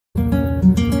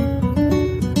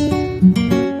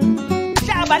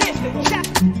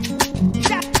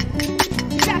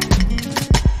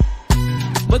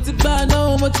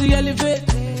Okay.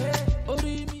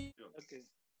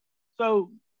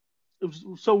 So,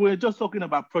 so we're just talking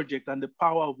about project and the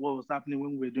power of what was happening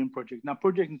when we were doing project. Now,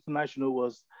 Project International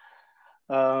was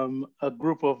a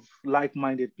group of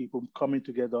like-minded people coming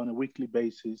together on a weekly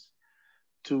basis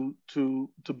to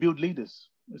build leaders.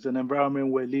 It's an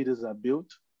environment where leaders are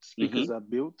built, speakers are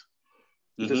built.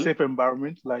 It's a safe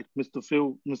environment, like Mr.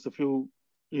 Phil,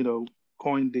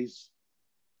 coined this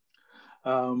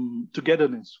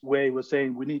togetherness, where he was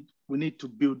saying we need to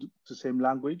build the same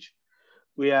language.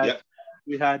 We had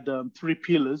 3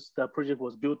 pillars that project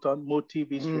was built on.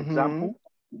 Motive is, for example,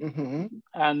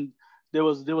 and there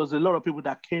was a lot of people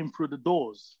that came through the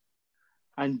doors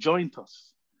and joined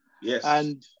us. Yes.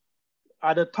 And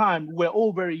at the time, we were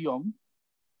all very young,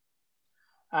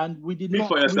 and we did Speak not.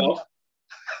 for yourself.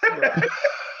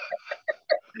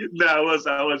 No, I was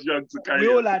young to carry.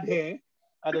 We all had hair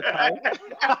at the time.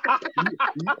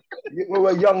 We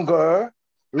were younger.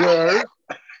 You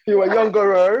were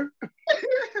younger.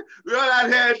 We all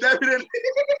had hair, definitely.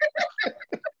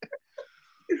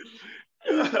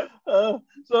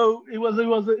 So it was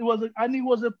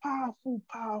a powerful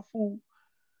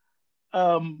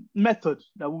method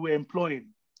that we were employing.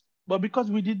 But because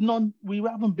we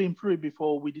haven't been through it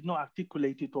before, we did not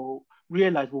articulate it or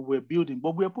realize what we're building.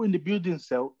 But we're putting the building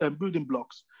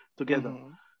blocks together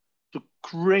to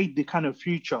create the kind of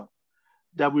future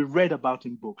that we read about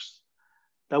in books,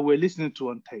 that we're listening to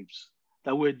on tapes,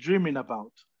 that we're dreaming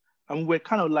about. And we're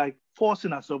kind of like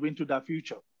forcing ourselves into that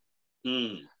future.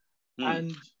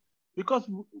 And because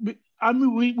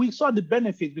we saw the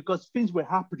benefits because things were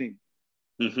happening.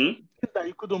 Things that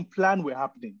you couldn't plan were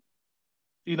happening.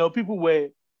 People were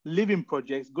living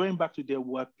projects, going back to their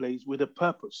workplace with a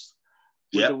purpose,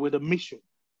 with a mission.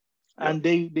 And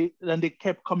they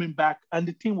kept coming back, and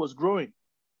the team was growing.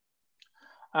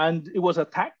 And it was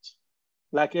attacked,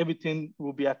 like everything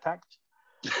will be attacked.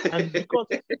 And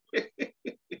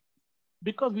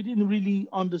because we didn't really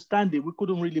understand it, we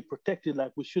couldn't really protect it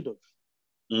like we should have.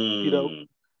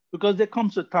 Because there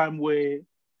comes a time where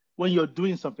when you're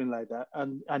doing something like that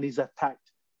and it's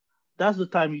attacked, that's the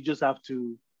time you just have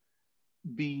to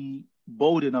be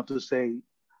bold enough to say,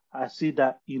 I see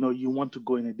that, you want to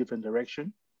go in a different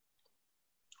direction.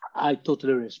 I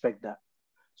totally respect that.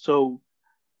 So,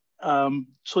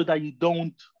 so that you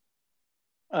don't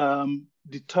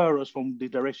deter us from the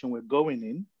direction we're going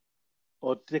in,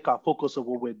 or take our focus of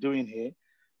what we're doing here.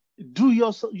 Go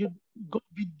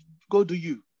do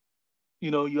you.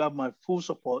 You have my full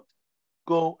support.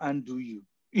 Go and do you.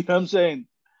 You know what I'm saying?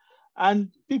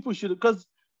 And people should, because,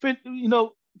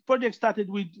 project started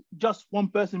with just one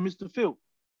person, Mr. Phil,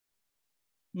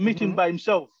 meeting by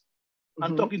himself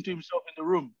and talking to himself in the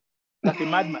room like a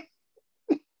madman.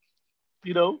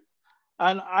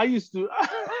 And I used to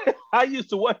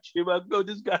watch him and go,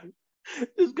 this guy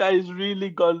is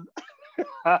really gone.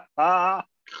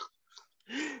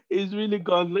 He's really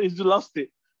gone. He's lost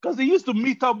it because he used to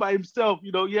meet up by himself.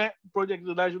 Project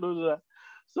International.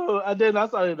 So and then I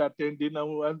started attending,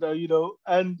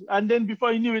 and then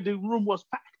before you knew it, the room was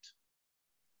packed.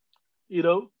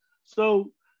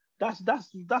 So that's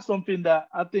something that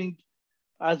I think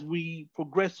as we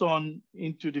progress on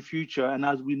into the future, and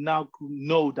as we now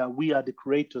know that we are the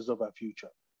creators of our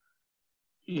future.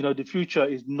 The future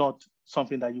is not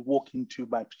something that you walk into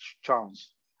by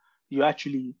chance. You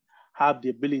actually have the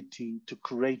ability to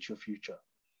create your future.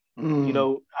 And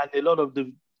a lot of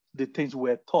the things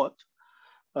we're taught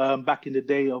back in the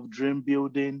day of dream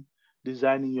building,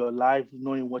 designing your life,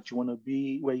 knowing what you want to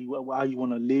be, how you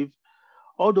want to live,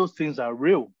 all those things are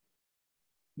real,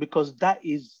 because that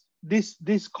is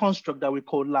this construct that we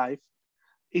call life.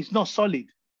 It's not solid.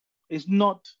 It's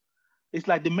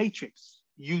like the Matrix.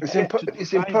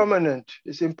 It's impermanent.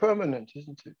 It's impermanent,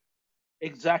 isn't it?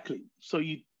 Exactly. So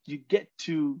you get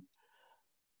to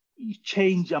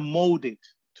change and mold it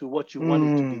to what you want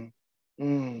it to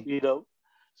be.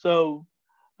 So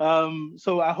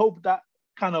I hope that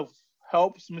kind of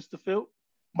helps, Mr. Phil.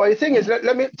 But the thing is,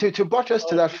 let me to buttress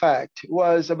to that fact,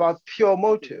 was about pure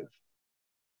motive.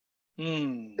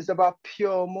 It's about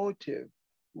pure motive.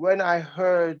 When I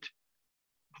heard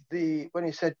when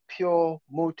he said pure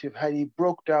motive, how he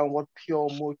broke down what pure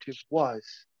motive was,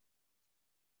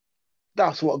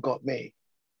 that's what got me.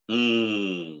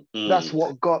 That's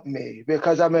what got me,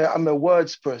 because I'm a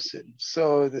words person.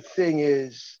 So the thing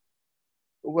is,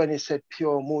 when he said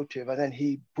pure motive and then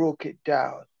he broke it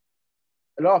down,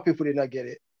 a lot of people did not get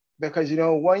it, because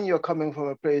when you're coming from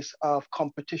a place of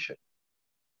competition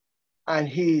and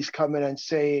he's coming and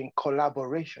saying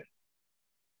collaboration,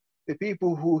 the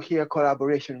people who hear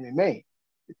collaboration remain.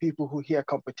 The people who hear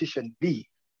competition leave.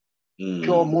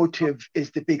 Pure motive is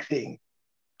the big thing.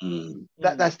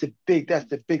 That's the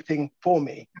big thing for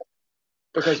me.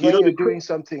 Because when you're doing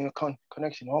something,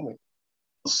 connection, homie.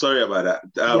 Sorry about that.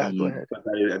 Yeah, go ahead.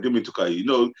 I didn't mean to call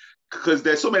you. Because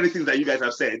there's so many things that you guys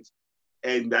have said,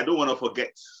 and I don't want to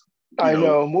forget. I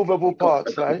know, movable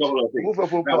parts, right?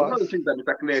 Movable parts. One of the things that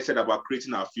Mr. Claire said about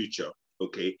creating our future,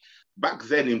 okay, back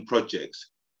then in ProjX,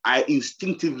 I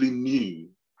instinctively knew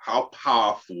how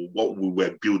powerful what we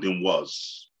were building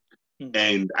was.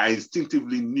 And I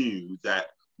instinctively knew that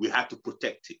we had to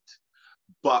protect it.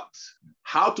 But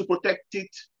how to protect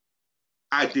it,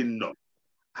 I didn't know.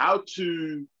 How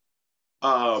to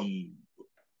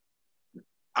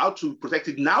protect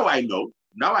it, now I know.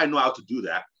 Now I know how to do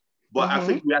that. But I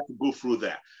think we have to go through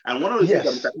that. And one of the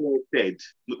things that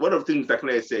Mr.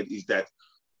 Claire said is that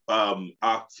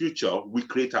our future, we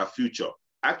create our future.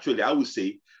 Actually, I would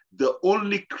say the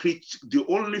only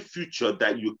future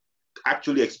that you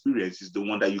actually experience is the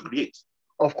one that you create.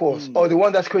 Of course. Or the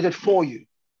one that's created for you.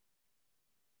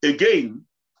 Again,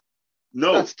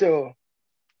 no. That's still.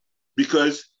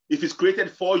 Because if it's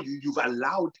created for you, you've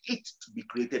allowed it to be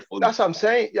created for you. That's what I'm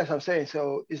saying. Yes, I'm saying.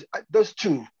 So it's those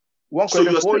two. One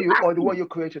created for you or the one you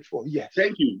created for. Yes.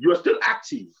 Thank you. You're still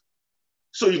active.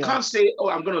 So you can't say, oh,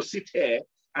 I'm going to sit here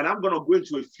and I'm going to go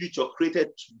into a future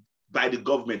created by the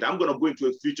government. I'm going to go into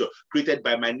a future created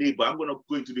by my neighbor. I'm going to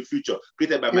go into the future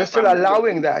created by my family. You're still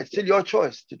allowing that. It's still your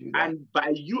choice to do that. And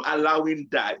by you allowing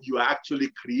that, you are actually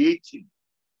creating.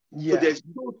 Yeah. So there's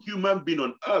no human being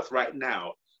on earth right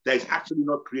now that is actually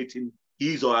not creating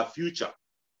his or her future.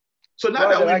 So now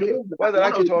whether that we know whether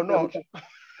like it or not.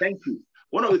 Thank you.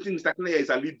 One of the things that Claire is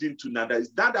alluding to now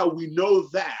is that we know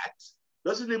that,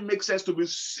 doesn't it make sense to be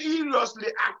seriously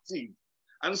active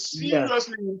and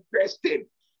seriously invested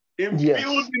in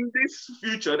building this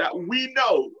future that we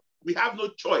know we have no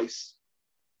choice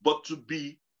but to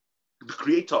be the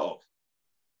creator of?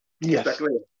 Yes. Mr.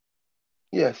 Claire?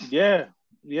 Yes. Yeah.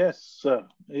 Yes, sir.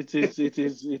 It is.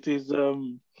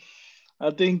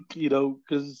 I think,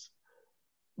 because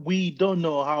we don't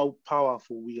know how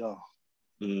powerful we are.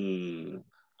 And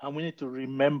we need to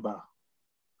remember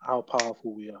how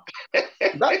powerful we are.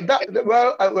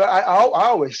 I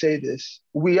always say this: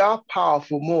 we are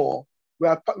powerful more. We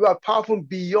are powerful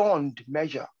beyond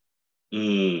measure.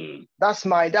 That's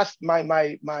my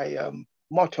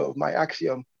motto, my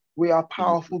axiom. We are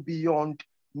powerful beyond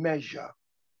measure.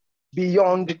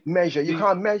 Beyond measure, you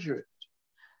can't measure it.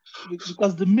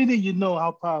 Because the minute you know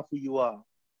how powerful you are,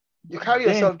 you carry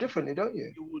yourself differently, don't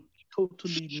you? You would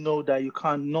totally know that you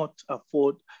cannot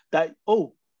afford that.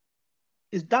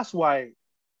 That's why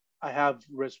I have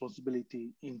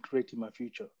responsibility in creating my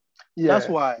future. Yeah. That's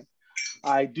why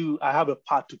I have a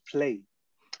part to play.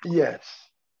 Yes.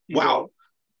 Wow.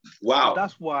 So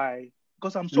that's why,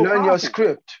 because I'm so learn powerful. Your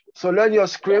script. So learn your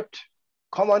script,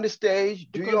 come on the stage,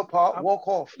 do your part, walk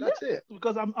off. That's it.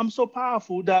 Because I'm so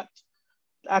powerful that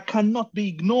I cannot be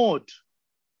ignored.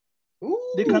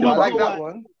 Ooh, they cannot like that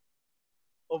one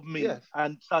of me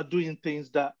and start doing things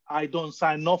that I don't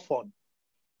sign off on.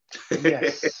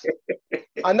 Yes.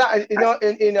 And that,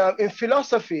 in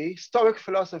philosophy, Stoic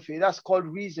philosophy, that's called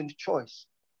reasoned choice.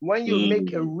 When you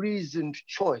make a reasoned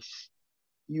choice,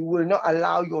 you will not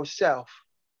allow yourself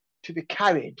to be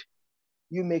carried.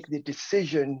 You make the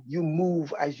decision, you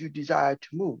move as you desire to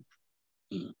move.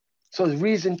 So it's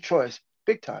reasoned choice,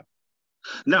 big time.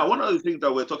 Now, one of the things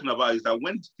that we're talking about is that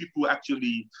when people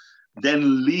actually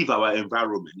then leave our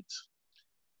environment,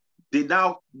 they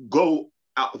now go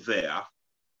out there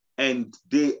and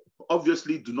they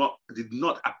obviously did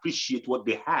not appreciate what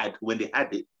they had when they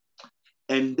had it.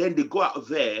 And then they go out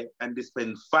there and they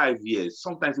spend 5 years,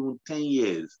 sometimes even 10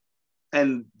 years,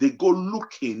 and they go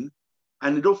looking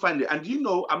and they don't find it. And I'm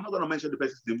not going to mention the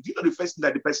person's name. Do you know the first thing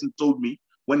that the person told me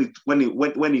when he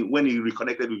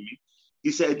reconnected with me?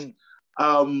 He said,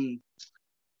 I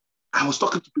was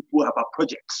talking to people about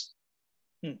projects,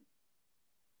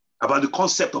 about the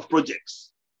concept of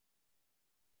projects.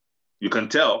 You can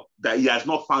tell that he has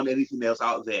not found anything else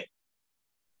out there.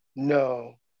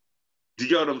 No. Do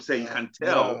you know what I'm saying? You can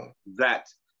tell that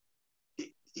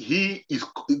he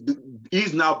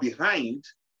is now behind,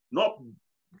 not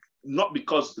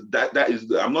because that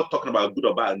is, I'm not talking about good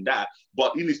or bad and that,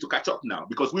 but he needs to catch up now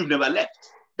because we've never left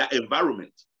that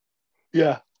environment.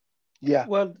 Yeah. Yeah.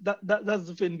 Well, that's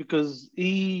the thing, because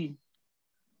he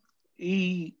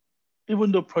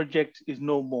even though project is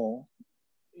no more,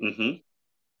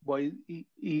 but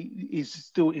he's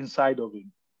still inside of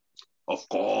him. Of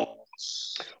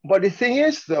course. But the thing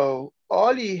is, though,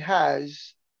 all he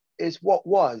has is what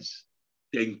was.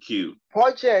 Thank you.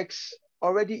 Projects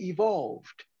already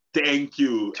evolved. Thank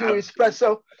you. To express.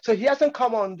 So he hasn't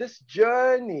come on this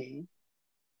journey.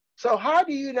 So how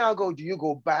do you now go? Do you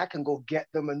go back and go get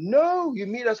them? And no, you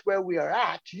meet us where we are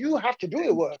at. You have to do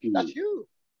the work. That's you.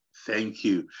 Thank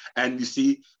you. And you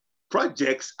see,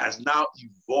 ProjX has now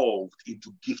evolved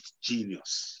into Gift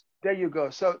Genius. There you go.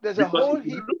 So there's because a whole if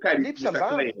you heap, look at it, leaps Mr. and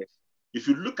bounds. Clay, if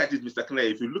you look at it, Mr.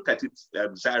 Clay, if you look at it,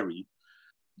 Zari,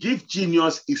 Gift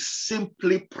Genius is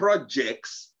simply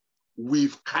projects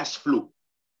with cash flow.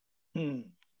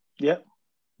 Yep.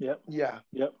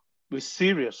 With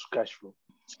serious cash flow.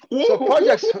 So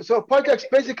ProjX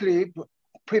basically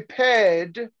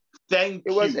prepared. Thank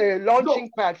you. It was a launching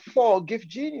pad for Gift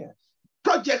Genius.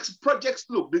 Projects.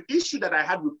 Look, the issue that I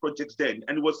had with projects then,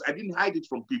 and I didn't hide it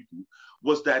from people,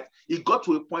 was that it got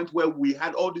to a point where we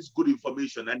had all this good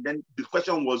information, and then the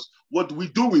question was, what do we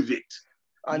do with it?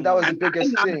 And that was the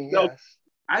biggest thing.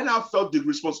 I now felt the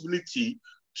responsibility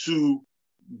to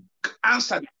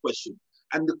answer the question,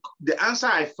 and the answer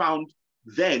I found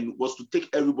then was to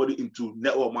take everybody into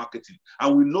network marketing,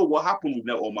 and we know what happened with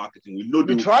network marketing. We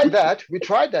tried that,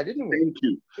 didn't we? Thank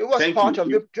you. It was part of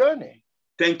the journey.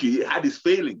 Thank you. It had its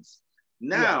failings.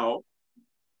 Now,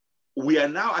 we are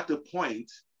now at a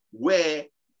point where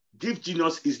Gift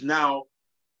Genius is now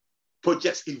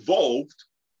projects evolved,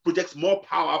 projects more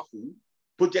powerful,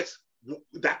 projects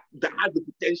that have the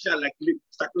potential, like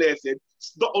Mr. Claire said,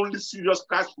 it's not only serious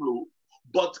cash flow,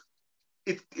 but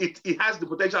it has the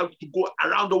potential to go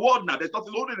around the world now. There's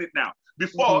nothing holding it now.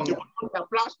 Before, it was only a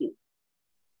plaster.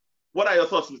 What are your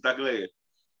thoughts, Mr. Claire?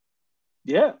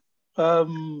 Yeah.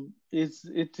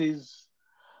 It is,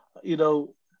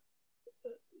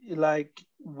 like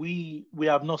we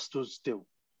have not stood still.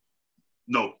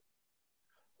 No.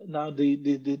 Now the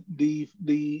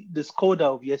Skoda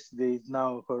of yesterday is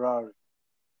now a Ferrari.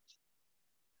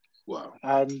 Wow.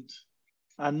 And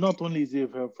not only is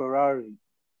it a Ferrari,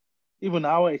 even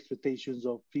our expectations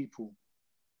of people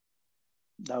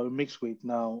that we mix with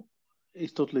now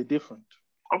is totally different.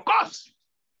 Of course.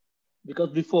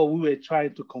 Because before we were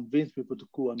trying to convince people to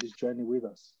go on this journey with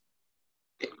us.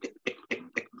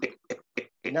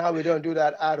 Now we don't do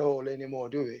that at all anymore,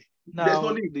 do we?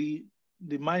 Now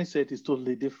the mindset is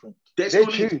totally different. They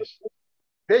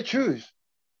choose.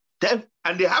 And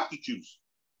they have to choose.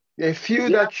 The few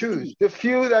that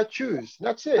choose.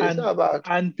 That's it. It's not about.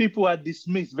 And people are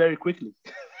dismissed very quickly.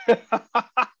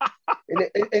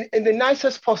 in the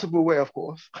nicest possible way, of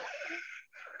course.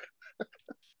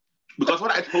 Because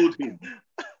what I told him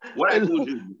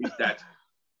is that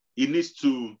he needs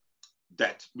to,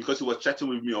 because he was chatting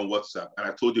with me on WhatsApp, and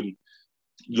I told him,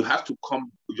 you have to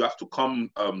come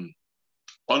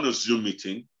on a Zoom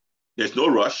meeting. There's no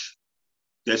rush.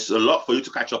 There's a lot for you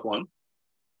to catch up on.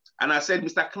 And I said,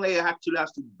 Mr. Clay actually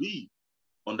has to be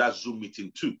on that Zoom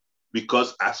meeting too,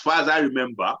 because as far as I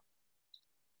remember,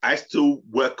 I still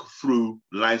work through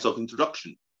lines of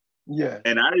introduction. Yeah.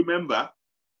 And I remember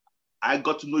I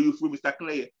got to know you through Mr.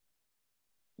 Clay.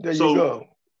 There you go.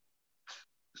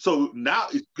 So now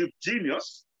it's Gift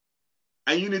Genius,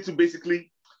 and you need to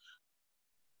basically.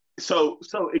 So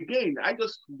again, I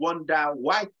just wonder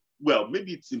why. Well,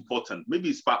 maybe it's important. Maybe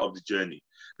it's part of the journey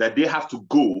that they have to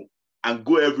go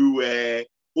everywhere,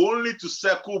 only to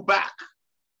circle back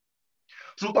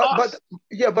to us.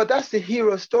 But that's the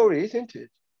hero story, isn't it?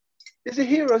 It's a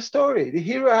hero story. The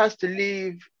hero has to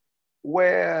leave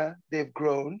where they've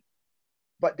grown,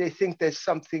 but they think there's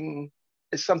something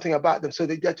about them, so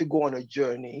they get to go on a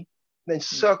journey, then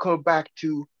circle back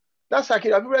to. That's like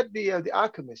it. I've read the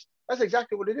Alchemist. That's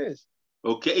exactly what it is.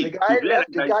 Okay. The guy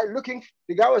left. The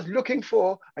guy was looking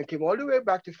for and came all the way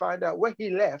back to find out where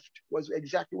he left was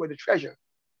exactly where the treasure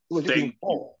was looking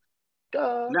for.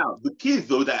 Now, the key is,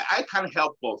 though, that I can't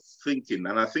help but thinking,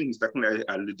 and I think Mr. Clay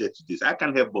alluded to this, I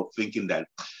can't help but thinking that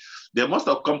there must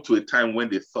have come to a time when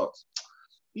they thought,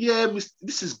 yeah,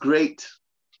 this is great,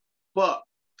 but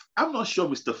I'm not sure,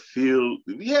 Mr. Phil.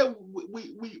 Yeah,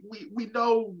 we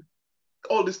know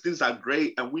all these things are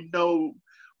great, and we know,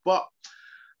 but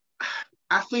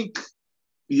I think,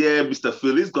 yeah, Mr.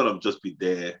 Phil is gonna just be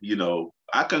there.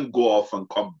 I can go off and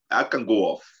come. I can go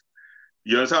off.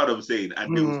 You understand what I'm saying?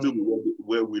 And they will still be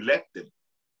where we left them.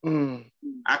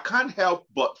 I can't help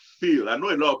but feel. I know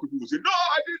a lot of people will say, "No,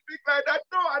 I didn't think like that.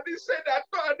 No, I didn't say that.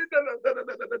 No, I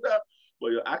didn't."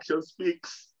 But your action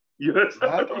speaks. You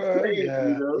understand what I'm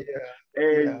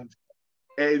saying?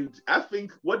 And I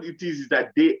think what it is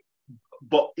that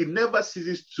but it never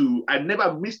ceases to. I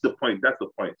never miss the point. That's the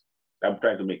point I'm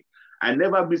trying to make. I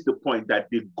never miss the point that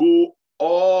they go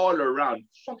all around,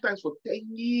 sometimes for 10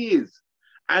 years,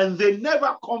 and they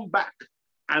never come back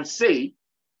and say,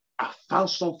 I found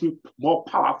something more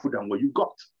powerful than what you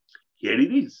got. Here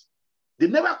it is. They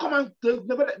never come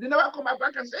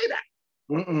back and say that.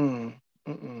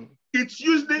 It's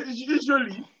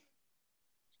usually,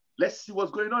 let's see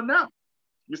what's going on now,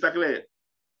 Mr. Clay.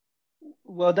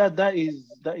 Well, that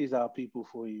is our people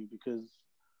for you, because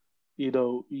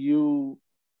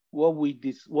what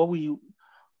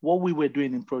we were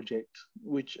doing in project,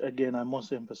 which again I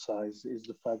must emphasize, is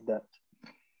the fact that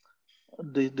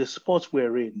the sport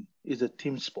we're in is a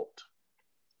team sport.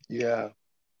 Yeah.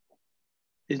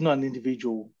 It's not an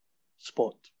individual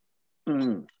sport.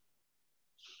 Mm.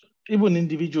 Even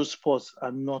individual sports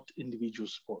are not individual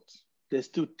sports. They're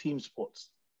still team sports.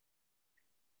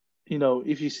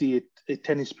 If you see a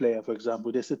tennis player, for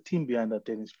example, there's a team behind that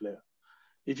tennis player.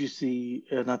 If you see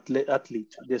an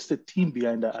athlete, there's a team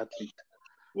behind that athlete.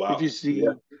 Wow. If you see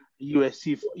a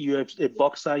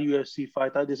boxer, UFC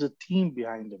fighter, there's a team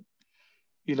behind them.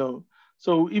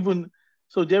 So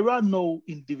there are no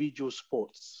individual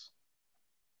sports.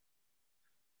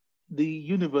 The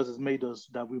universe has made us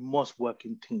that we must work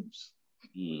in teams,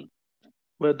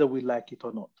 whether we like it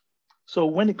or not. So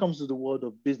when it comes to the world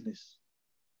of business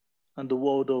and the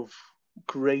world of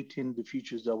creating the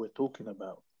futures that we're talking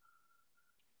about,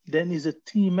 then it's a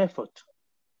team effort.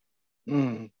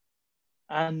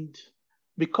 And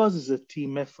because it's a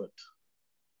team effort,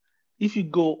 if you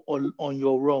go on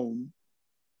your own,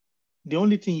 the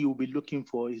only thing you'll be looking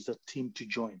for is a team to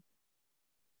join.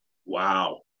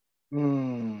 Wow.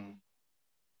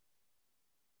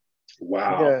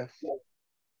 Wow. Yes.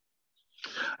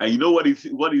 And you know what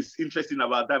is interesting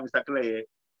about that, Mr. Clay?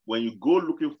 When you go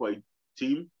looking for a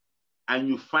team and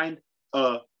you find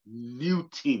a new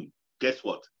team, guess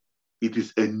what? It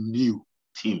is a new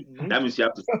team. That means you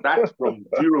have to start from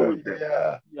zero with them.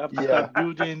 Yeah. You have to start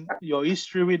building your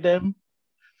history with them.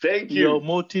 Thank you. Your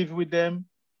motive with them.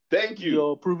 Thank you.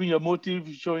 You're proving your motive,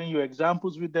 showing your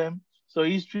examples with them. So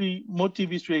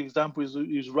motive history example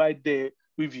is right there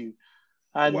with you.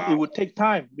 And it would take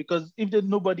time, because if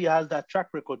nobody has that track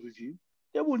record with you,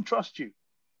 they won't trust you.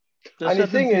 And the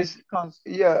thing is,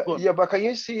 but can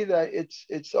you see that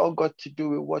it's all got to do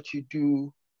with what you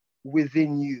do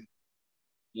within you?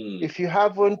 If you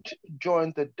haven't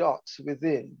joined the dots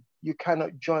within, you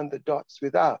cannot join the dots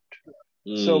without.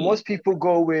 So most people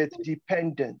go with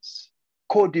dependence,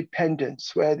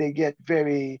 codependence, where they get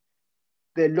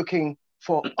they're looking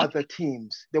for other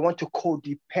teams. They want to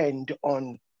codepend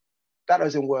on. That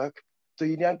doesn't work. So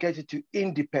you now get into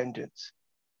independence.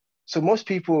 So most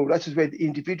people, that is where the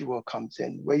individual comes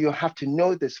in, where you have to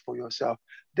know this for yourself.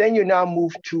 Then you now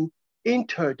move to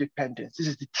interdependence. This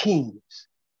is the teams,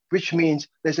 which means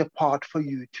there's a part for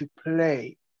you to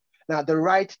play. Now, the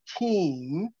right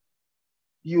team,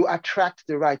 you attract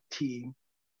the right team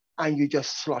and you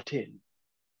just slot in.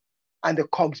 And the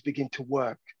cogs begin to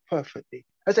work perfectly.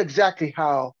 That's exactly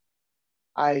how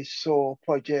I saw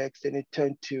ProjX, then it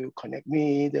turned to Connect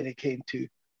Me, then it came to,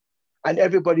 and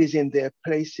everybody's in their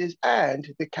places, and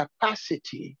the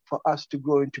capacity for us to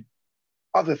go into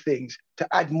other things, to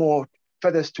add more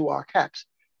feathers to our caps,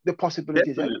 the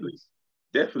possibilities.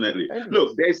 Definitely.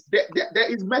 Look, there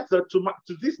is method to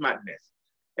this madness.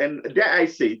 And dare I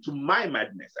say, to my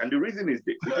madness. And the reason is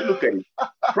this. If you look at it,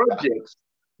 ProjX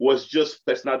was just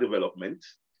personal development.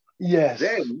 Yes.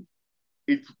 Then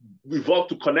it evolved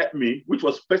to Connect Me, which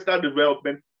was personal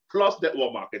development plus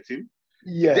network marketing.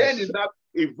 Yes. Then it now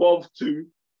evolved to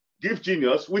Give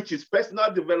Genius, which is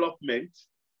personal development.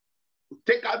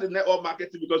 Take out the network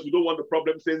marketing because we don't want the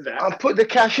problem saying that. And put the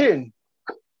cash in.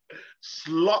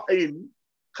 Slot in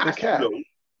cash flow.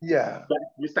 Yeah. But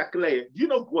Mr. Clay, do you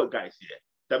know what, guys, here?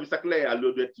 That Mr. Clay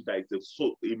alluded to that it's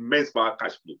so immense power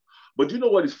cash flow. But do you know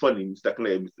what is funny, Mr.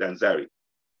 Clay and Mr. Ansari?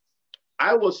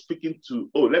 I was speaking to,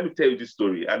 let me tell you this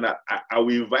story, and I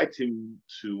will invite him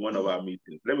to one of our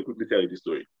meetings. Let me quickly tell you this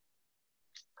story.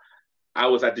 I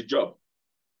was at the job,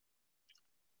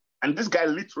 and this guy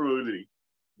literally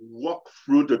walked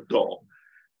through the door.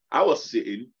 I was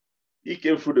sitting, he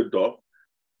came through the door,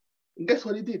 and guess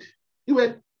what he did? He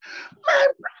went, my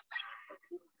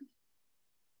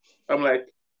brother. I'm like,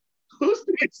 who's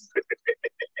this?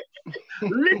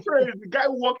 Literally, the guy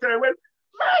walked there and went,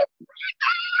 my brother.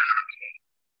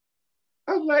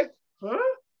 I'm like, huh?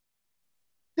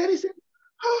 Then he said,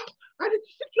 oh, I didn't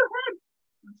shake your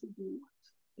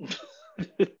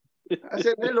hand. I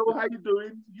said, hello, how you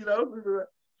doing? You know,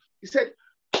 he said,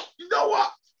 you know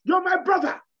what? You're my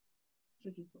brother.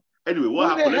 Anyway, what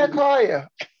happened? Who the heck are you?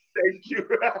 Thank you.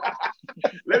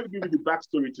 Let me give you the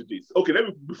backstory to this. Okay,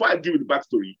 before I give you the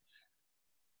backstory.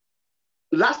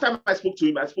 Last time I spoke to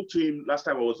him last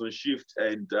time I was on shift,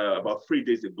 and about 3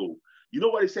 days ago. You know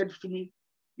what he said to me?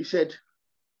 He said,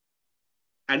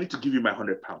 I need to give you my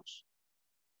 £100.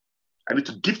 I need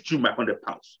to gift you my £100.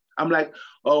 I'm like,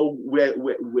 oh,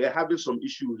 we're having some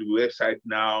issues with the website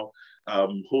now.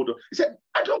 Hold on. He said,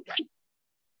 I don't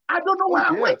know why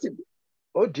I'm waiting.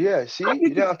 Oh dear, see,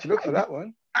 you don't have to look for that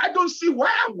one. I don't see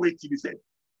why I'm waiting. He said,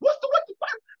 what's the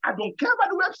I don't care about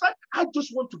the website. I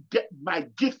just want to get my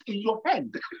gift in your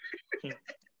hand.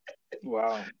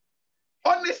 Wow.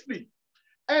 Honestly.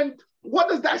 And what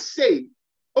does that say?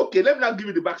 Okay, let me now give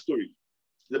you the backstory.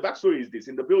 The backstory is this.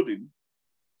 In the building,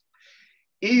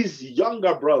 his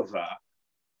younger brother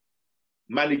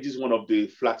manages one of the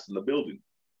flats in the building.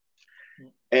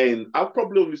 And I've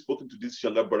probably only spoken to this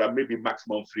younger brother maybe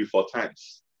maximum 3-4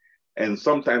 times. And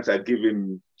sometimes I give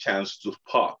him chance to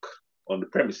park on the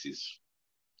premises.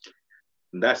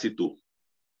 And that's it too.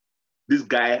 This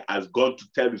guy has gone to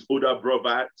tell his older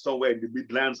brother somewhere in the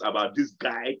Midlands about this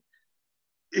guy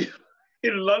in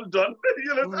London.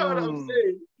 You understand what I'm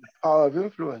saying? Power of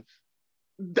influence.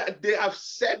 That they have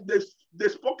said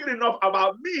they've spoken enough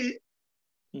about me.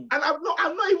 And I'm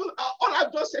not even, all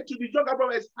I've just said to the younger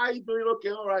brother is, how you doing?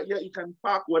 Okay, all right, yeah, you can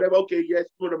park, whatever. Okay, yes,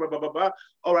 blah, blah, blah, blah, blah.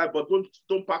 All right, but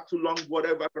don't park too long,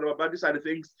 whatever, blah, blah, blah. These are the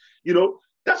things, you know.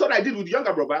 That's what I did with the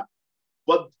younger brother.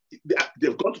 But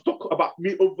they've gone to talk about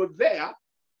me over there,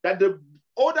 that the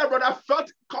older brother felt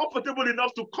comfortable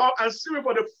enough to come and see me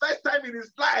for the first time in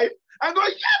his life and go,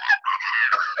 yeah,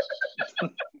 my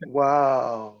brother!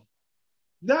 Wow.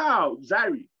 Now,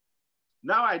 Zari,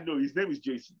 now I know his name is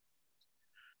Jason.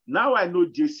 Now I know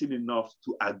Jason enough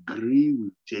to agree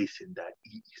with Jason that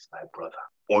he is my brother,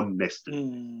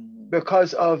 honestly.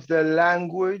 Because of the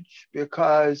language,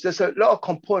 because there's a lot of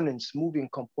components, moving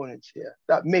components here,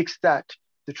 that makes that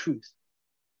the truth.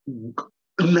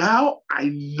 Now I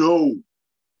know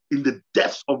in the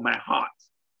depths of my heart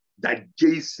that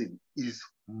Jason is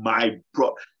my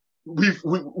brother.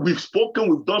 We've spoken,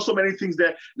 we've done so many things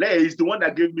there. Leia is the one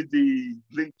that gave me the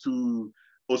link to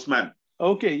Osman.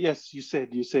 Okay, yes, you said.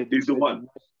 He's the one.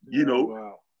 You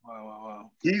know, wow.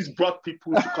 He's brought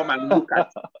people to come and look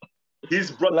at.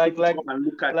 He's brought people to come and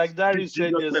look at. Like Dari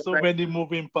said, there's so many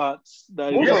moving parts.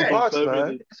 Moving parts,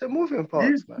 man. It's a moving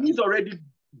part, man. He's already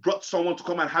brought someone to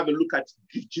come and have a look at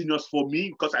Gift Genius for me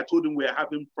because I told him we're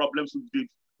having problems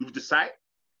with the site.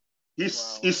 He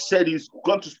said he's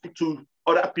going to speak to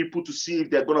other people to see if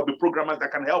there are going to be programmers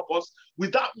that can help us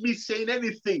without me saying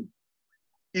anything.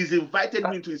 He's invited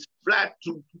me into his flat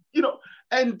to, you know,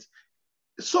 and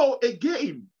so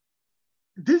again,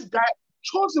 this guy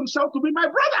chose himself to be my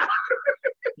brother.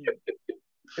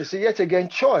 It's yet again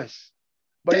choice.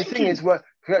 But the thing is,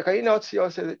 can you not see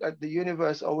also that the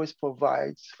universe always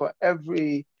provides for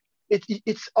every,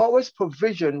 it's always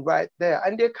provision right there.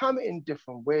 And they come in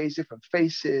different ways, different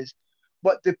faces.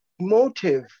 But the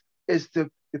motive is the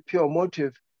pure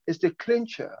motive, is the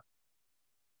clincher.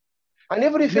 And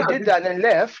even if he did that and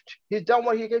left, he's done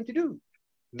what he came to do.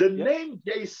 The name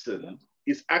Jason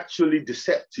is actually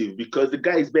deceptive because the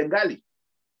guy is Bengali.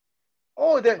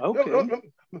 Oh,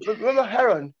 remember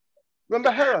Heron? Remember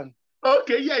Heron?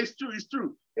 Okay, yeah, it's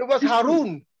true. It was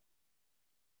Harun.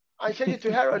 I changed it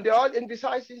to Heron. They're all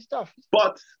indecisive stuff.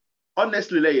 But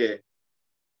honestly, Leye,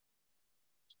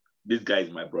 this guy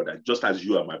is my brother, just as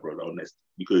you are my brother, honestly,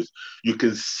 because you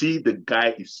can see the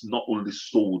guy is not only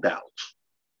sold out.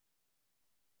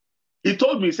 He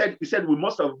told me, he said we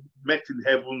must have met in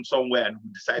heaven somewhere and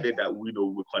we decided that we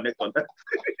will connect on that.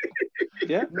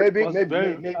 Yeah,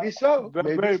 maybe so.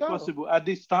 Very possible at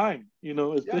this time,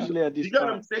 especially at this time. You get what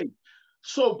I'm saying?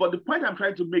 So, but the point I'm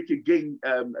trying to make again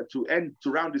to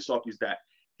round this up is that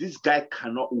this guy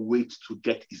cannot wait to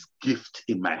get his gift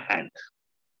in my hand.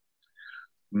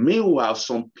 Meanwhile,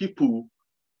 some people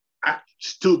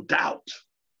still doubt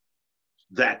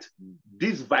that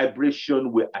this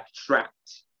vibration will attract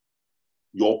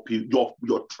your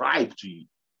tribe to you.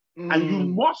 And you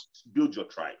must build your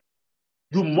tribe.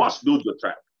 You must build your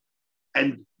tribe.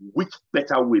 And which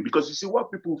better way? Because you see, what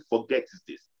people forget is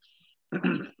this.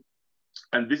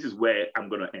 And this is where I'm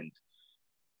going to end.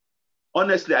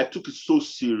 Honestly, I took it so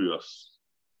serious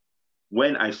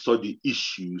when I saw the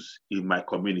issues in my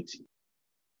community.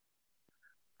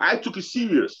 I took it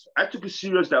serious. I took it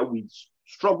serious that we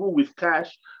struggle with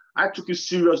cash. I took it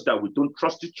serious that we don't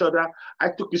trust each other.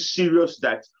 I took it serious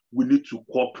that we need to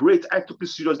cooperate. I took it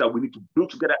serious that we need to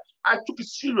build together. I took it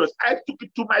serious. I took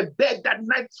it to my bed that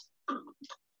night,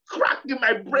 cracked in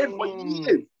my brain for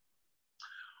years.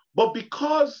 But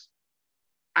because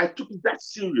I took it that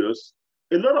serious,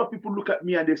 a lot of people look at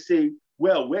me and they say,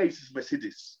 well, where is his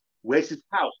Mercedes? Where's his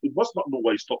house? He must not know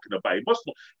what he's talking about.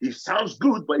 It sounds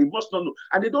good, but he must not know.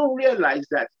 And they don't realize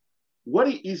that what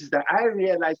it is that I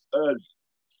realized early,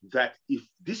 that if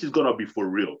this is going to be for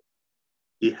real,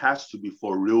 it has to be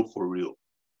for real, for real.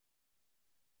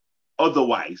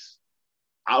 Otherwise,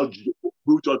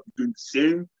 we'll just be doing the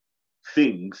same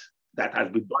things that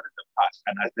has been done in the past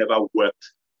and has never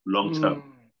worked long term.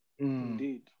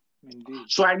 Indeed.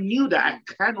 So I knew that I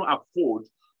cannot afford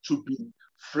to be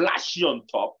flashy on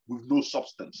top with no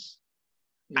substance.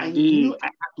 I knew I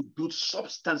had to build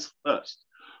substance first,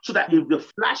 so that if the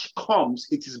flash comes,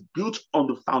 it is built on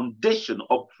the foundation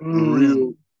of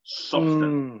real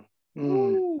substance.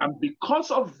 And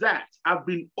because of that, I've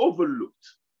been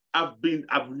overlooked. I've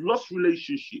lost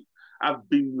relationship. I've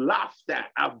been laughed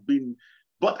at.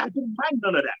 But I don't mind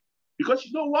none of that. Because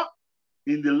you know what?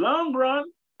 In the long run,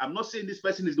 I'm not saying this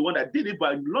person is the one that did it,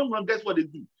 but in the long run, guess what they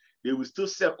do? They will still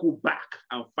circle back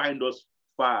and find us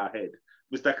far ahead.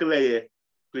 Mr. Kaleye,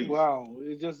 please. Wow,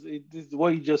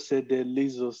 what you just said there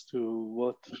leads us to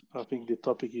what I think the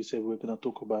topic you said we're going to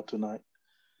talk about tonight.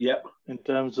 Yep. In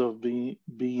terms of being,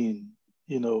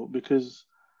 because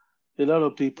a lot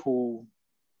of people,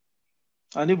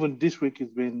 and even this week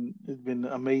it's been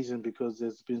amazing because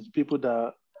there's been people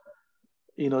that,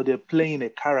 they're playing a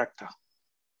character.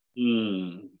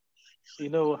 You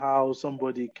know how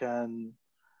somebody can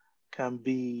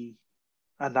be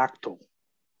an actor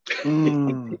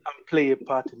and play a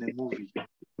part in a movie.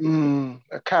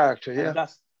 A character, yeah.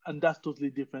 And that's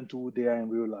totally different to who they are in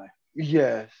real life.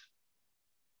 Yes.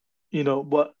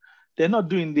 But they're not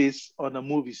doing this on a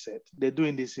movie set. They're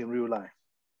doing this in real life.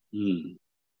 The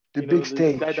big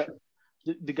stage.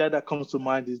 The guy that comes to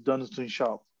mind is Donaldson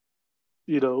Sharp,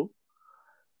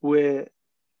 where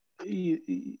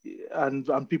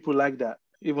and people like that.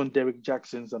 Even Derek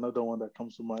Jackson's another one that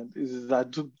comes to mind. Is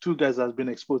that two guys has been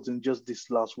exposed in just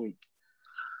this last week.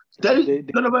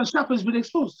 Donovan Sharp has been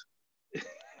exposed.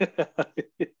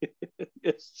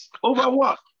 Yes. Over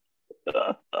what?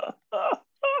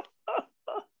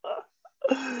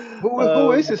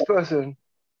 Who is this person?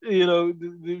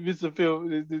 Mr.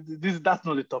 Phil, that's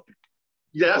not the topic.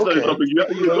 Yeah, that's not the topic. You have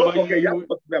to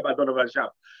talk about Donovan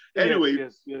Sharp. Anyway,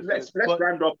 yes, let's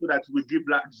round up so that we give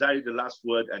Zari the last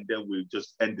word and then we'll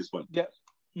just end this one. Yeah,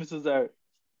 Mr. Zari.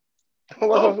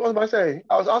 What am I saying?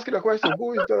 I was asking a question.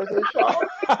 Who is Jonathan Sharp?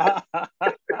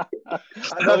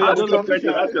 Ask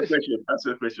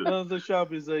your question. Jonathan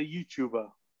Sharp is a YouTuber.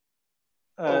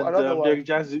 Another one. Derek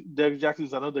Jackson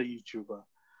is another YouTuber.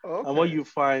 Okay. And what you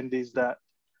find is that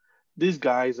these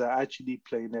guys are actually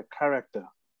playing a character,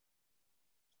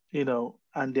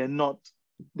 and they're not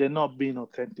being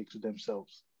authentic to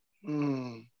themselves.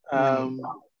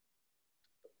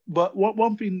 But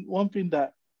one thing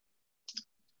that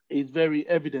is very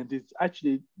evident is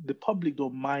actually the public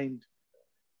don't mind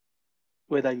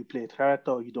whether you play a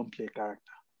character or you don't play a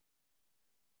character.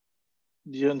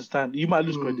 Do you understand? You might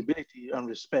lose credibility and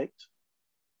respect,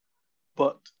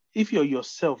 but if you're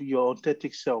yourself, your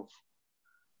authentic self,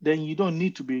 then you don't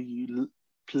need to be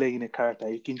playing a character.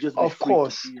 You can just be free to be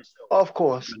yourself. Of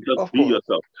course. Just be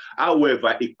yourself.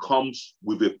 However, it comes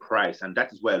with a price, and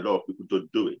that is why a lot of people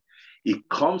don't do it. It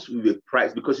comes with a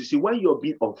price because you see, when you're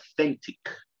being authentic,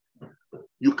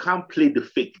 you can't play the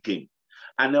fake game.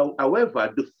 And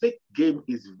however, the fake game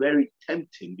is very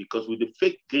tempting because with the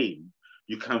fake game,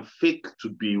 you can fake to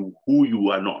be who you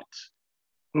are not,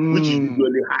 which is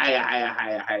usually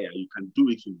higher. You can do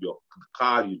it with your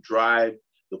car you drive,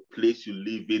 the place you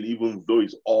live in, even though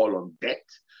it's all on debt.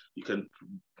 You can,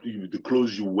 the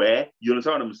clothes you wear. You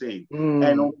understand what I'm saying? And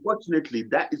unfortunately,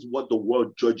 that is what the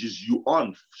world judges you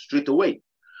on straight away.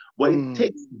 But it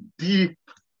takes deep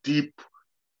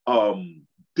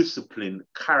discipline,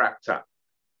 character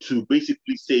to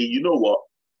basically say, you know what,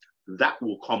 that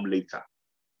will come later.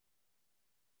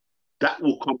 That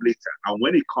will come later. And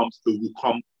when it comes, it will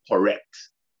come correct.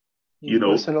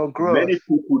 Personal growth. Many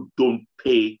people don't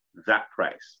pay that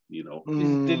price, It's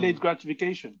delayed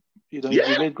gratification.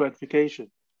 Delayed gratification.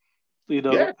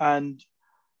 And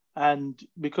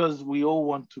because we all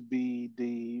want to be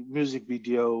the music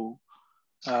video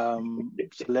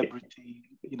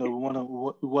celebrity, we want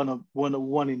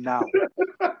it now.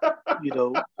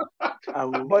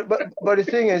 But the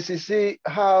thing is, you see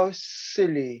how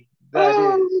silly that is.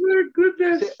 My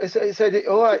goodness.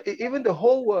 Even the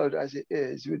whole world as it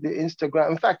is with the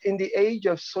Instagram. In fact, in the age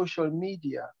of social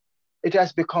media, it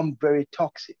has become very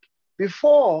toxic.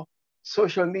 Before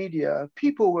social media,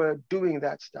 people were doing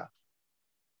that stuff,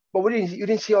 but you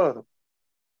didn't see all of them.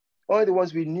 Only the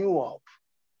ones we knew of.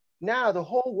 Now the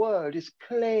whole world is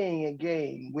playing a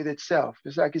game with itself.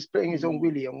 It's like it's playing its own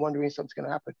willy and wondering if something's going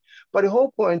to happen. But the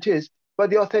whole point is,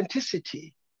 the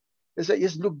authenticity is that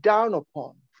it's looked down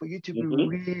upon. For you to be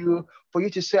real, for you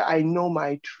to say, I know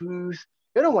my truth.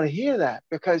 They don't want to hear that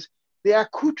because the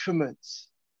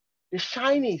accoutrements the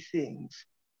shiny things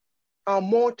are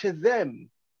more to them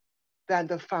than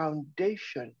the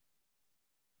foundation.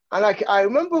 And like I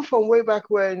remember from way back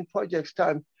when ProjX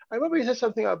time, I remember he said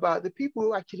something about the people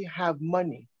who actually have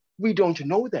money. We don't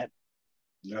know them.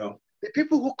 No. The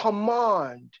people who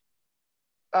command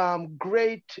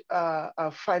great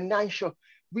financial,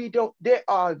 we don't. They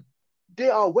are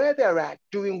where they're at,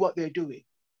 doing what they're doing.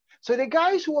 So the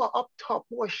guys who are up top,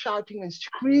 who are shouting and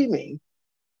screaming,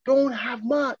 don't have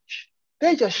much.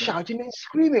 They're just shouting and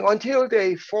screaming until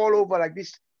they fall over like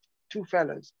these two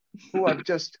fellas who have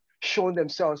just shown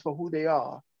themselves for who they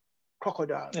are,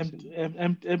 crocodiles.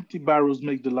 Empty barrels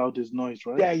make the loudest noise,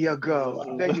 right? There you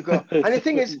go. There you go. And the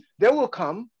thing is, they will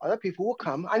come, other people will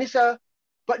come, and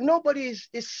but nobody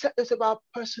it's about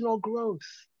personal growth.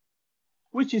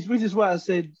 Which is why I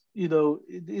said,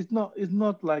 it's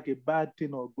not like a bad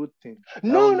thing or a good thing.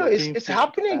 No, it's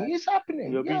happening. It's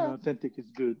happening. You're being authentic is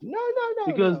good. No.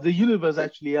 Because the universe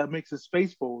actually makes a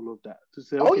space for all of that to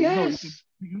say, oh, okay, yes.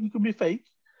 you can be fake,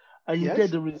 and you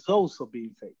get the results of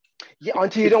being fake. Yeah,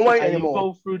 until you don't want it anymore. You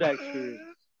go through that experience.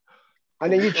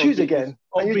 And then you choose again.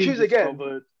 And you choose again.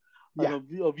 Yeah.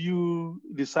 Of you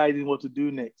deciding what to do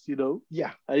next,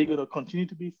 Yeah. Are you going to continue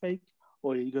to be fake,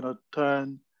 or are you going to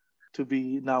turn to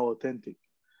be now authentic?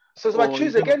 So it's about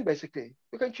choose again, basically.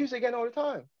 You can choose again all the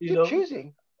time. Keep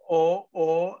choosing. Or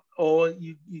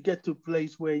you get to a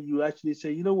place where you actually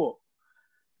say, you know what?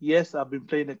 Yes, I've been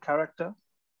playing a character,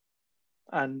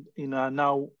 and I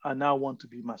now want to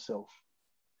be myself.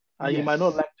 And you might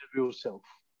not like the real self.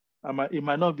 It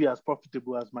might not be as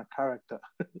profitable as my character,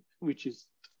 which is.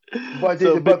 But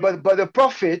the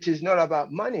profit is not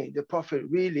about money. The profit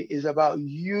really is about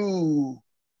you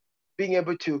being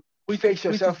able to face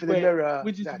yourself in the mirror.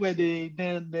 Which is where they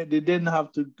then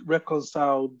have to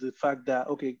reconcile the fact that,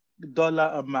 okay,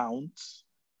 dollar amounts,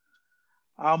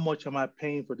 how much am I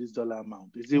paying for this dollar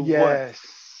amount? Is it worth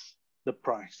the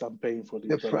price I'm paying for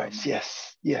this dollar amount?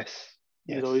 Yes.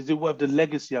 Is it worth the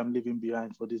legacy I'm leaving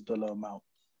behind for this dollar amount?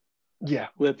 Yeah.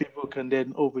 Where people can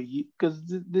then because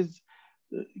this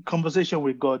conversation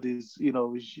with God is,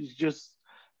 is just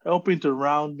helping to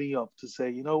round me up to say,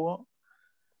 you know what?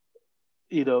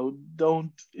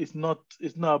 It's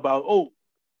not about, oh,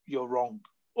 you're wrong.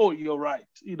 Oh, you're right.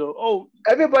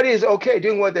 Everybody is okay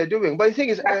doing what they're doing. But the thing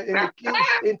is, in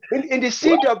the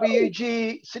CW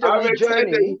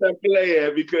journey,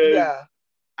 because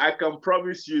I can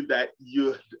promise you that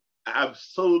I'm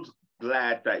so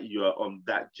glad that you are on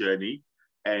that journey,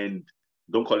 and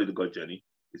don't call it the God journey.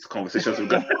 It's conversations with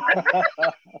God.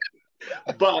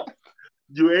 But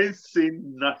you ain't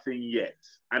seen nothing yet.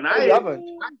 And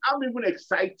I'm even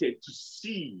excited to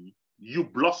see you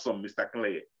blossom, Mr.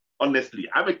 Clay. Honestly,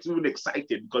 I'm even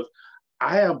excited because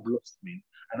I am blossoming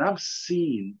and I'm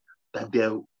seeing that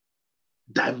there are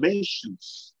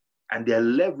dimensions and there are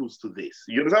levels to this.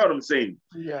 You understand what I'm saying?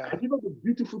 Yeah. And the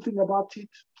beautiful thing about it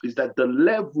is that the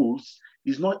levels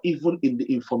is not even in the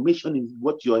information in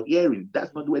what you're hearing.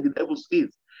 That's not where the levels is.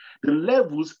 The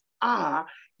levels are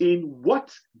in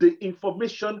what the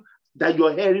information that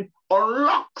you're hearing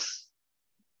unlocks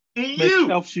in you.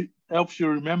 Helps you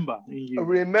remember in you.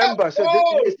 Remember. So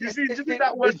it's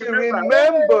the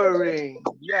remembering.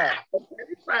 Yeah.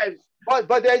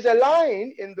 But there's a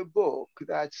line in the book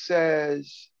that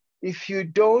says, if you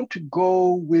don't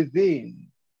go within,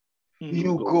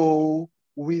 you go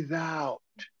without.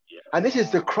 Yeah. And this is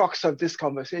the crux of this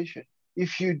conversation.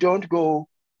 If you don't go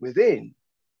within,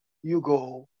 you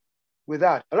go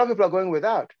without. A lot of people are going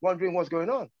without, wondering what's going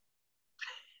on.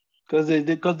 Because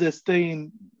they're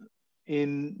staying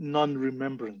in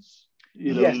non-remembrance.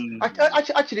 Yes,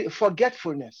 actually,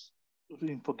 forgetfulness.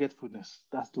 In forgetfulness,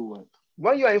 that's the word.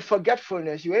 When you're in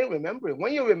forgetfulness, you ain't remembering.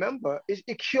 When you remember,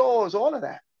 it cures all of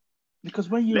that. Because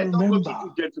when you remember,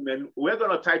 gentlemen, we're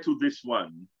gonna title this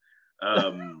one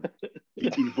 "The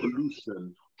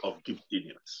Evolution of Gift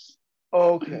Genius."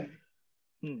 Okay.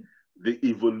 The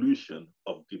evolution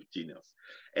of Gift Genius,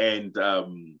 and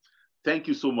thank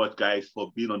you so much, guys,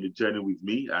 for being on the journey with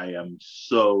me. I am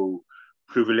so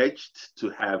privileged to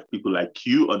have people like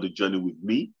you on the journey with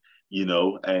me,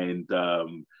 and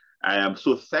I am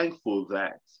so thankful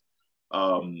that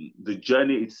the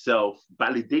journey itself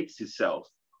validates itself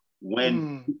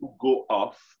when people go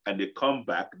off and they come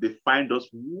back, they find us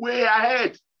way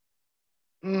ahead.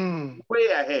 Way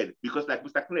ahead. Because like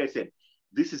Mr. Clay said,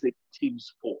 this is a team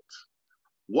sport.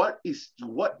 What is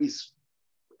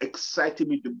exciting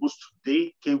me the most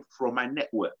today came from my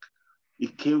network.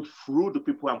 It came through the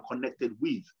people I'm connected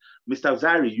with. Mr.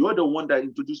 Zari, you're the one that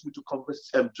introduced me to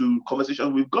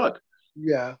conversation with God.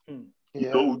 Yeah.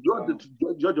 You're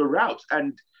the route.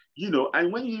 And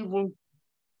and when you even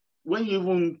when you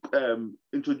even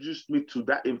introduced me to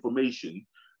that information,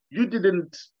 you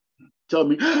didn't tell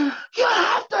me, you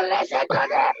have to listen to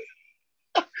this.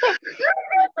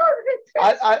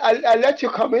 I let you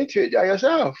come into it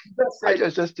yourself. Said, I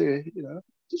just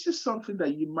this is something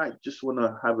that you might just want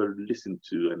to have a listen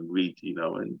to and read,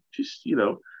 and just,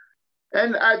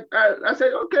 and I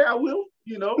said, okay, I will,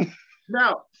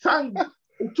 Now,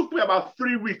 it took me about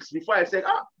 3 weeks before I said,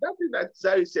 that thing that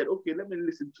Zari said, okay, let me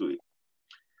listen to it.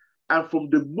 And from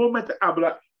the moment I'm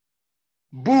like,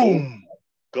 boom, oh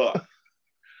God.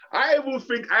 I even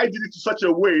think I did it to such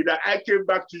a way that I came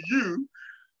back to you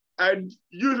and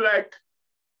you like,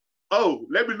 oh,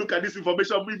 let me look at this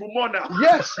information even more now.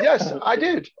 Yes, I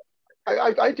did.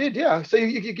 I did, yeah. So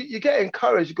you get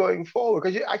encouraged going forward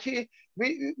because you actually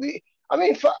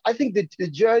I think the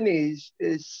journey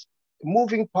is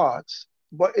moving parts,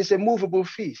 but it's a movable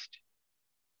feast.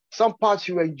 Some parts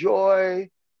you enjoy,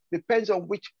 depends on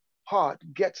which part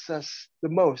gets us the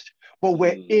most. But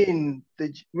we're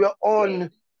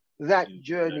on that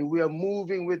journey. We are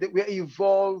moving with it. We're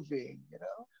evolving.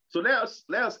 So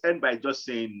let us end by just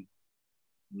saying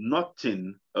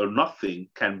nothing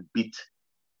can beat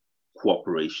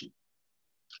cooperation.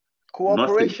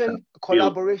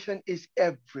 Collaboration is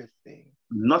everything.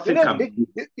 Nothing can beat.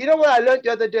 What I learned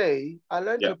the other day? I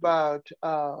learned about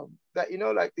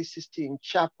that, like the Sistine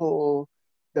Chapel,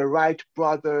 the Wright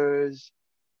brothers,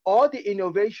 all the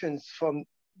innovations from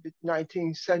the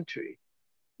 19th century.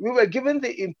 We were given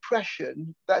the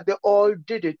impression that they all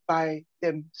did it by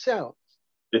themselves.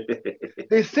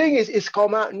 The thing is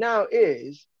come out now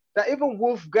is that even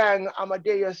Wolfgang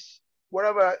Amadeus,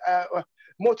 whatever,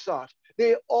 Mozart,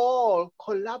 they all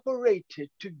collaborated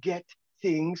to get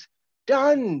things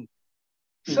done.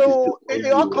 So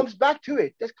it all comes back to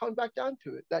it. Just comes back down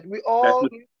to it that we are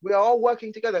all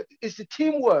working together. It's the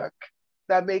teamwork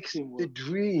that makes the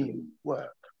dream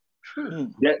work.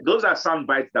 Yeah, those are sound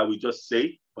bites that we just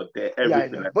say, but they're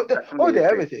everything. Yeah,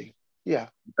 they're everything. Yeah.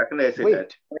 Mr. Kane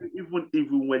said that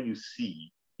even when you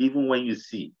see,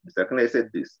 Mr. Kane said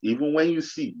this, even when you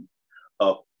see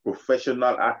a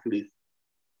professional athlete,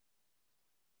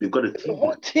 they've got a team. The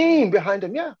whole team behind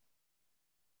them, yeah.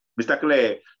 Mr.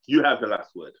 Clay, you have the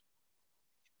last word.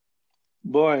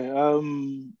 Boy,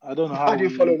 I don't know how do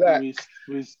you follow that?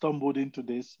 We stumbled into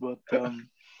this, but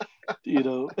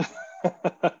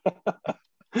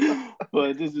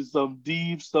but this is some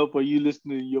deep stuff for you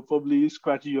listening. You're probably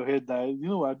scratching your head now.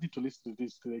 I need to listen to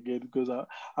this again because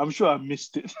I'm sure I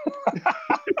missed it.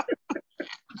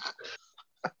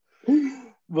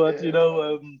 But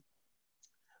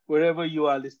wherever you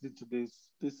are listening to this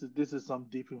is some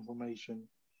deep information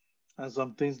and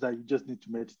some things that you just need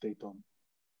to meditate on.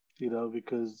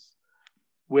 Because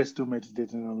we're still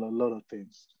meditating on a lot of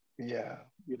things. Yeah.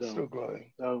 Still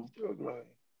growing. Still growing.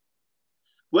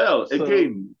 Well,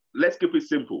 again, let's keep it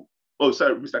simple. Oh,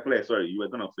 sorry, Mr. Claire, sorry, you were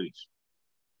gonna finish.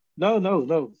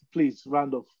 No. Please,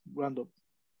 round up.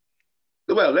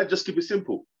 Well, let's just keep it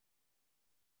simple.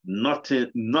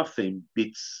 Nothing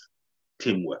beats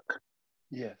teamwork.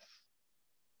 Yes.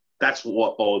 That's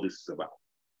what all this is about.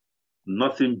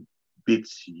 Nothing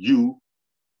beats you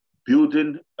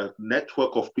building a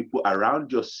network of people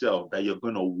around yourself that you're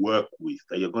going to work with,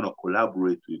 that you're going to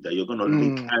collaborate with, that you're going to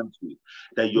link hands with,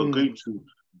 that you're going to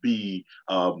be,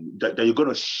 that you're going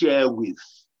to share with.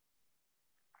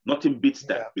 Nothing beats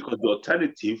that, because the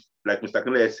alternative, like Mr.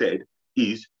 Kele said,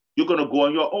 is you're going to go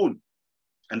on your own.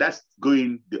 And that's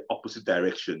going the opposite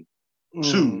direction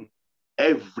to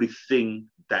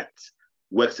everything that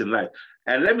works in life.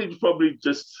 And let me probably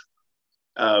just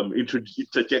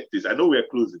interject this. I know we're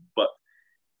closing, but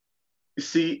you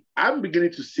see, I'm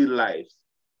beginning to see life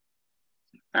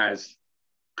as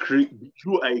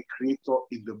you are a creator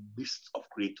in the midst of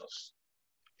creators.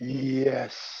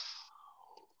 Yes.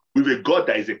 With a God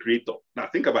that is a creator. Now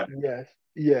think about it.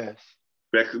 Yes.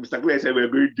 Like Mr. Clay said, we're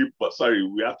going deep, but sorry,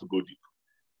 we have to go deep.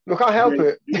 You can't help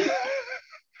it.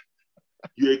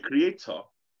 You're a creator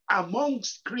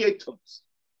amongst creators.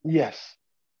 Yes.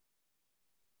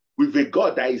 With a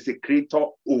God that is a creator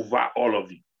over all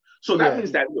of you. So that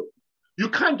means that you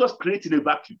can't just create in a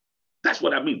vacuum. That's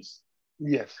what that means.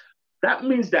 Yes. That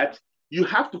means that you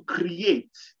have to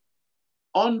create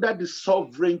under the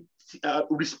sovereignty,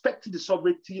 respecting the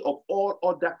sovereignty of all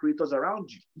other creators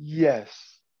around you. Yes.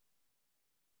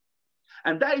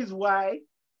 And that is why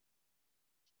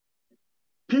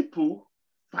people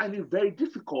find it very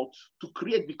difficult to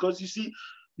create, because you see,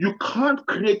 you can't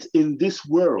create in this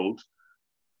world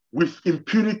with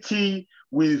impunity,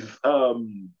 with no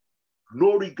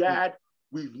regard,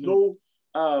 with no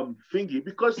thingy,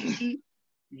 because you see,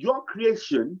 your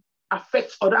creation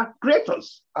affects other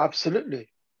creators. Absolutely.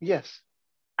 Yes.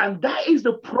 And that is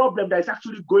the problem that is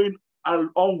actually going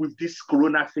on with this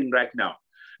corona thing right now.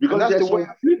 Because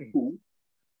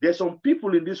there's some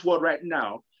people in this world right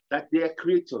now that they are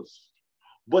creators,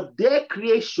 but their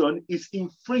creation is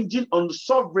infringing on the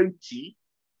sovereignty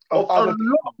of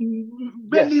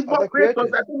many more creators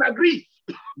that don't agree.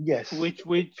 Yes. Which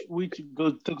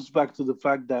takes back to the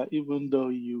fact that even though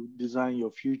you design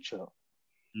your future,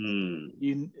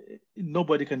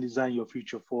 nobody can design your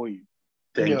future for you.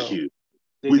 Thank you.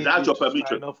 Without your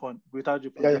permission. Without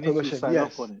your permission. They need to sign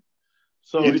off on it.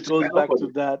 So it goes back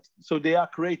to that. So they are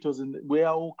creators, and we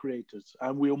are all creators,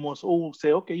 and we must all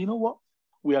say, okay, you know what?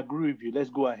 We agree with you. Let's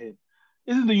go ahead.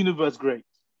 Isn't the universe great?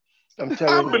 I'm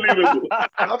telling you. Unbelievable.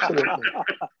 Absolutely.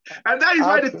 And that is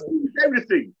why the team is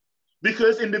everything.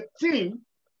 Because in the team,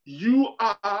 you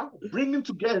are bringing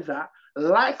together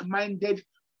like-minded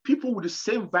people with the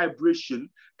same vibration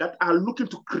that are looking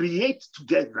to create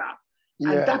together.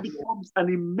 Yes. And that becomes an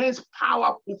immense,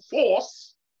 powerful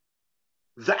force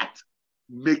that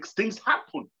makes things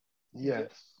happen.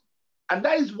 Yes. And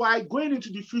that is why going into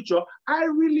the future, I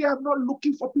really am not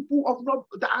looking for people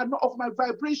that are not of my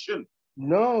vibration.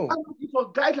 No. I'm looking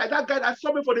for guys like that guy that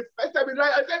saw me for the first time in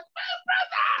life. I said,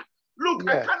 brother, look,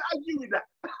 I can't argue with that.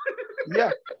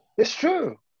 Yeah, it's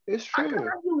true. It's true. I can't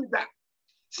argue with that.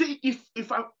 See,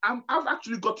 if I've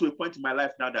actually got to a point in my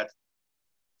life now that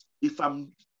if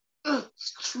I'm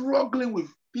struggling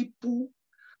with people,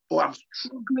 or I'm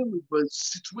struggling with a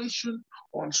situation,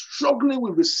 or I'm struggling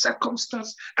with a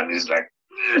circumstance, and it's like,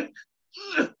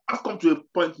 I've come to a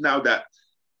point now that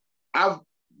I'm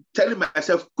telling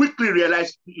myself, quickly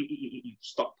realize,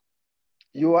 stop.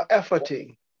 You are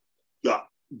efforting. Yeah,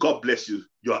 God bless you.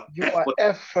 You are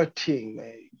efforting,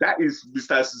 man. That is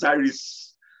Mr.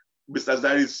 Zari's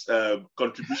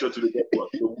contribution to the network.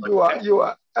 You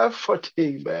are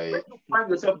efforting, man. When you find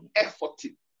yourself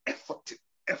efforting,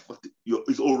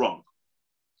 it's all wrong.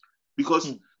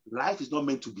 Because life is not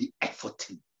meant to be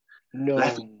efforting. No.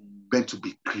 Life is meant to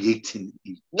be creating.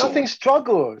 Nothing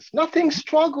struggles. Nothing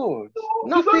struggles.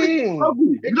 No, nothing.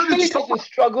 You don't need to doesn't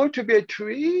struggle to be a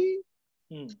tree.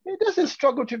 It doesn't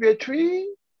struggle to be a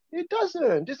tree. It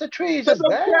doesn't. It's a tree. It's just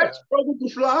there. Struggle to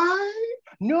fly.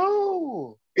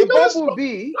 No. The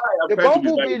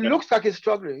bumblebee looks like it's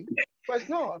struggling, but it's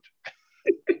not.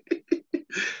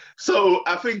 So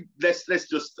I think let's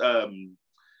just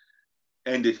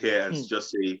end it here and just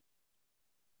say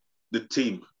the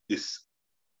team is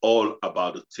all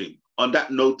about the team. On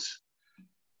that note,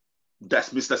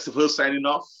 that's Mr. Phil signing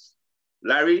off.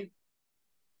 Larry?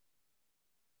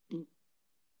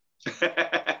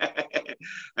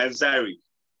 And Zari.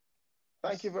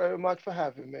 Thank you very much for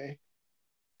having me.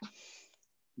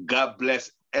 God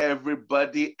bless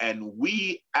everybody, and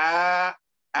we are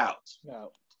out.